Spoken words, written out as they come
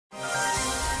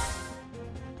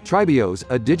Tribios,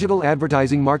 a digital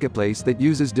advertising marketplace that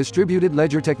uses distributed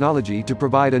ledger technology to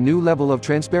provide a new level of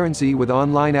transparency with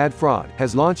online ad fraud,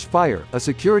 has launched FIRE, a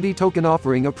security token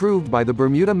offering approved by the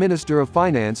Bermuda Minister of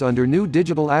Finance under new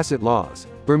digital asset laws.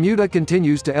 Bermuda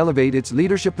continues to elevate its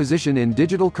leadership position in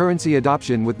digital currency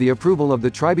adoption with the approval of the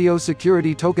Tribios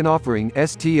Security Token Offering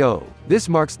 (STO). This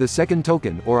marks the second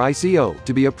token, or ICO,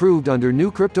 to be approved under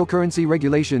new cryptocurrency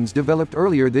regulations developed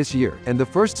earlier this year, and the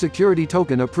first security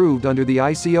token approved under the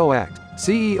ICO Act.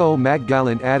 CEO Matt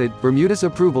Gallant added, "Bermuda's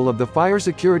approval of the FIRE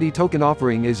security token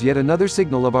offering is yet another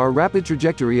signal of our rapid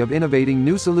trajectory of innovating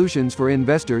new solutions for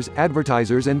investors,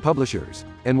 advertisers and publishers.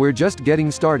 And we're just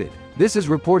getting started." This is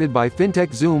reported by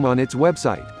Fintech Zoom on its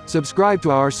website. Subscribe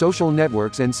to our social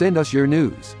networks and send us your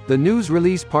news. The news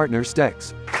release partner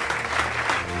Stex.